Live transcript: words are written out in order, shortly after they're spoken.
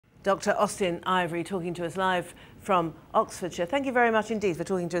Dr. Austin Ivory talking to us live from Oxfordshire. Thank you very much indeed for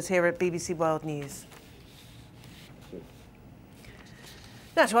talking to us here at BBC World News.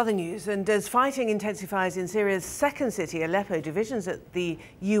 Now to other news, and as fighting intensifies in Syria's second city, Aleppo, divisions at the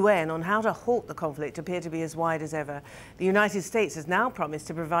UN on how to halt the conflict appear to be as wide as ever. The United States has now promised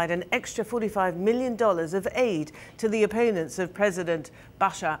to provide an extra $45 million of aid to the opponents of President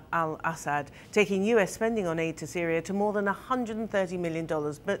Bashar al-Assad, taking US spending on aid to Syria to more than $130 million.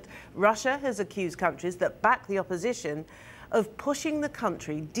 But Russia has accused countries that back the opposition of pushing the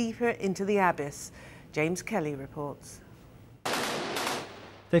country deeper into the abyss. James Kelly reports.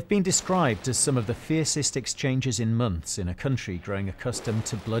 They've been described as some of the fiercest exchanges in months in a country growing accustomed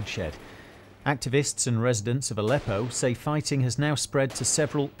to bloodshed. Activists and residents of Aleppo say fighting has now spread to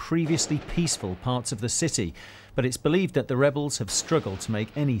several previously peaceful parts of the city, but it's believed that the rebels have struggled to make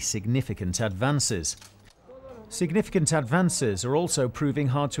any significant advances. Significant advances are also proving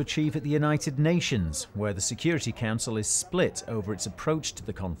hard to achieve at the United Nations, where the Security Council is split over its approach to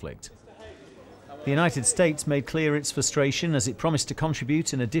the conflict. The United States made clear its frustration as it promised to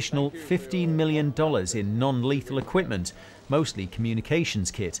contribute an additional $15 million in non-lethal equipment, mostly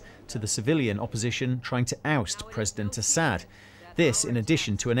communications kit, to the civilian opposition trying to oust President Assad. This in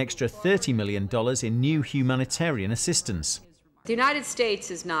addition to an extra $30 million in new humanitarian assistance. The United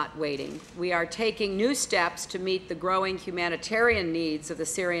States is not waiting. We are taking new steps to meet the growing humanitarian needs of the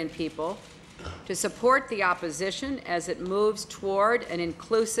Syrian people, to support the opposition as it moves toward an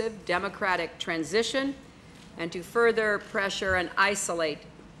inclusive democratic transition, and to further pressure and isolate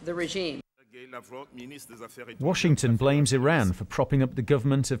the regime. Washington blames Iran for propping up the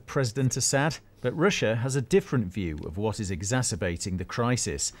government of President Assad, but Russia has a different view of what is exacerbating the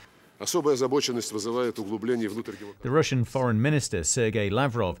crisis. The Russian Foreign Minister Sergei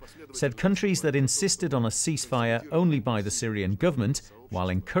Lavrov said countries that insisted on a ceasefire only by the Syrian government, while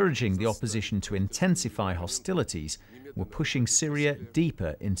encouraging the opposition to intensify hostilities, were pushing Syria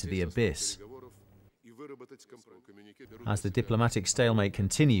deeper into the abyss. As the diplomatic stalemate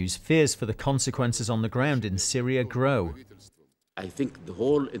continues, fears for the consequences on the ground in Syria grow. I think the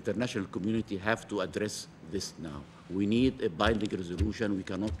whole international community have to address this now. We need a binding resolution. We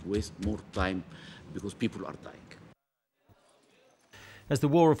cannot waste more time because people are dying. As the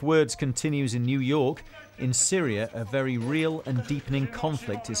war of words continues in New York, in Syria a very real and deepening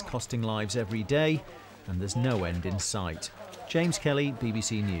conflict is costing lives every day, and there's no end in sight. James Kelly,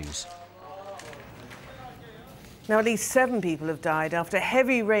 BBC News. Now at least 7 people have died after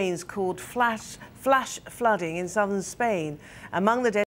heavy rains caused flash flooding in southern Spain. Among the dead